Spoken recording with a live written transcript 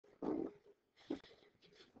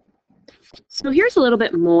So here's a little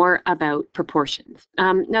bit more about proportions.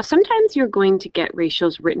 Now, sometimes you're going to get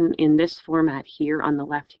ratios written in this format here on the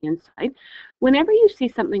left-hand side. Whenever you see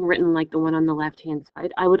something written like the one on the left-hand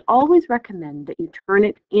side, I would always recommend that you turn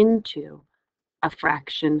it into a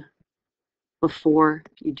fraction before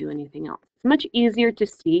you do anything else. It's much easier to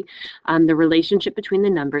see the relationship between the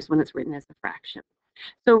numbers when it's written as a fraction.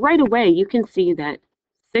 So right away, you can see that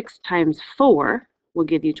 6 times 4 will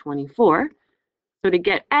give you 24. So to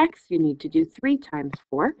get x, you need to do 3 times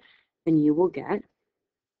 4, and you will get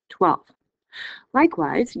 12.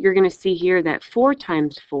 Likewise, you're going to see here that 4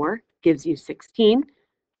 times 4 gives you 16.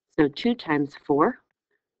 So 2 times 4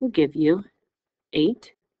 will give you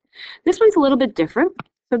 8. This one's a little bit different.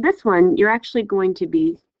 So this one, you're actually going to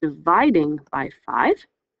be dividing by 5.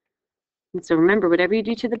 And so remember, whatever you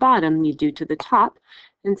do to the bottom, you do to the top.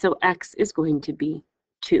 And so x is going to be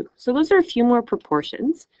 2. So those are a few more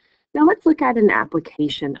proportions. Now let's look at an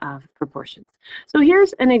application of proportions. So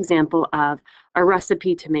here's an example of a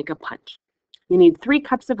recipe to make a punch. You need 3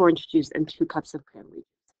 cups of orange juice and 2 cups of cranberry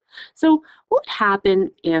juice. So what would happen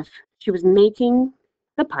if she was making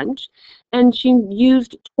the punch and she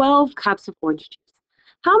used 12 cups of orange juice?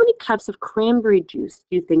 How many cups of cranberry juice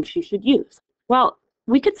do you think she should use? Well,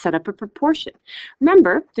 we could set up a proportion.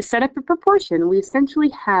 Remember, to set up a proportion, we essentially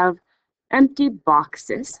have empty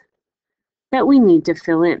boxes that we need to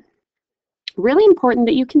fill in. Really important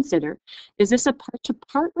that you consider, is this a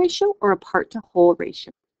part-to-part ratio or a part-to-whole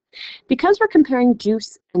ratio? Because we're comparing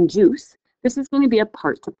juice and juice, this is going to be a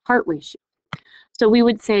part-to-part ratio. So we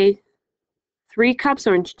would say 3 cups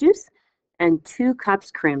orange juice and 2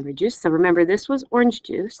 cups cranberry juice. So remember, this was orange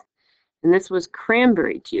juice and this was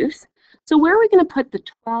cranberry juice. So where are we going to put the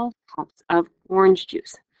 12 cups of orange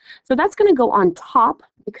juice? So that's going to go on top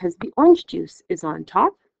because the orange juice is on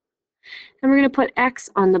top. And we're going to put X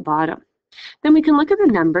on the bottom. Then we can look at the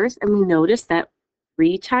numbers and we notice that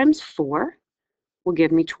 3 times 4 will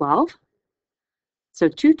give me 12. So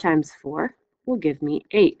 2 times 4 will give me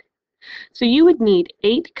 8. So you would need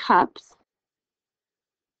 8 cups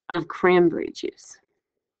of cranberry juice.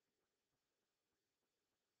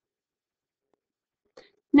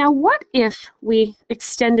 Now what if we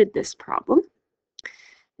extended this problem?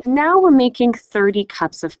 Now we're making 30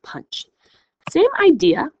 cups of punch. Same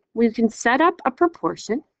idea, we can set up a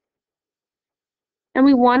proportion and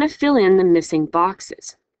we want to fill in the missing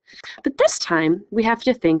boxes. But this time, we have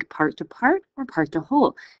to think part to part or part to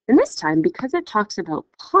whole. And this time, because it talks about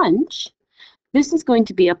punch, this is going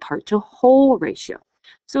to be a part to whole ratio.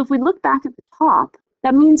 So if we look back at the top,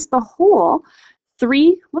 that means the whole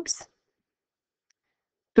 3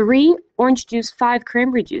 orange juice, 5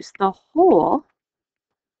 cranberry juice, the whole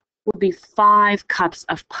will be 5 cups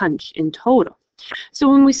of punch in total. So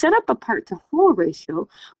when we set up a part to whole ratio,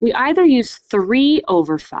 we either use 3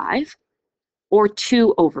 over 5 or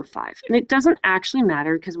 2 over 5. And it doesn't actually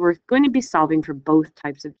matter because we're going to be solving for both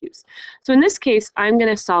types of juice. So in this case, I'm going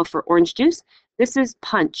to solve for orange juice. This is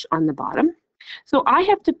punch on the bottom. So I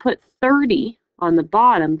have to put 30 on the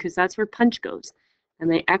bottom because that's where punch goes. And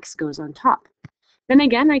the X goes on top. Then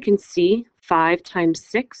again, I can see 5 times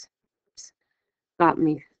 6 got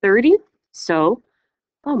me 30. So,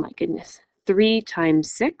 oh my goodness, 3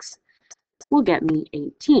 times 6 will get me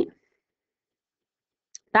 18.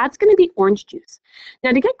 That's going to be orange juice.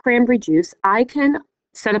 Now to get cranberry juice, I can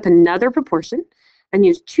set up another proportion and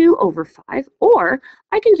use 2 over 5, or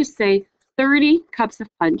I can just say 30 cups of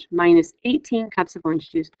punch minus 18 cups of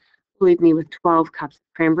orange juice will leave me with 12 cups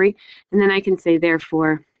of cranberry. And then I can say,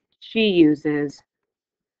 therefore, she uses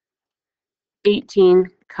 18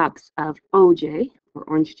 cups of OJ, or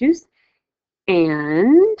orange juice,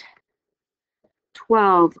 and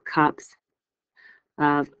 12 cups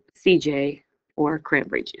of CJ, or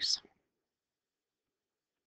cranberry juice.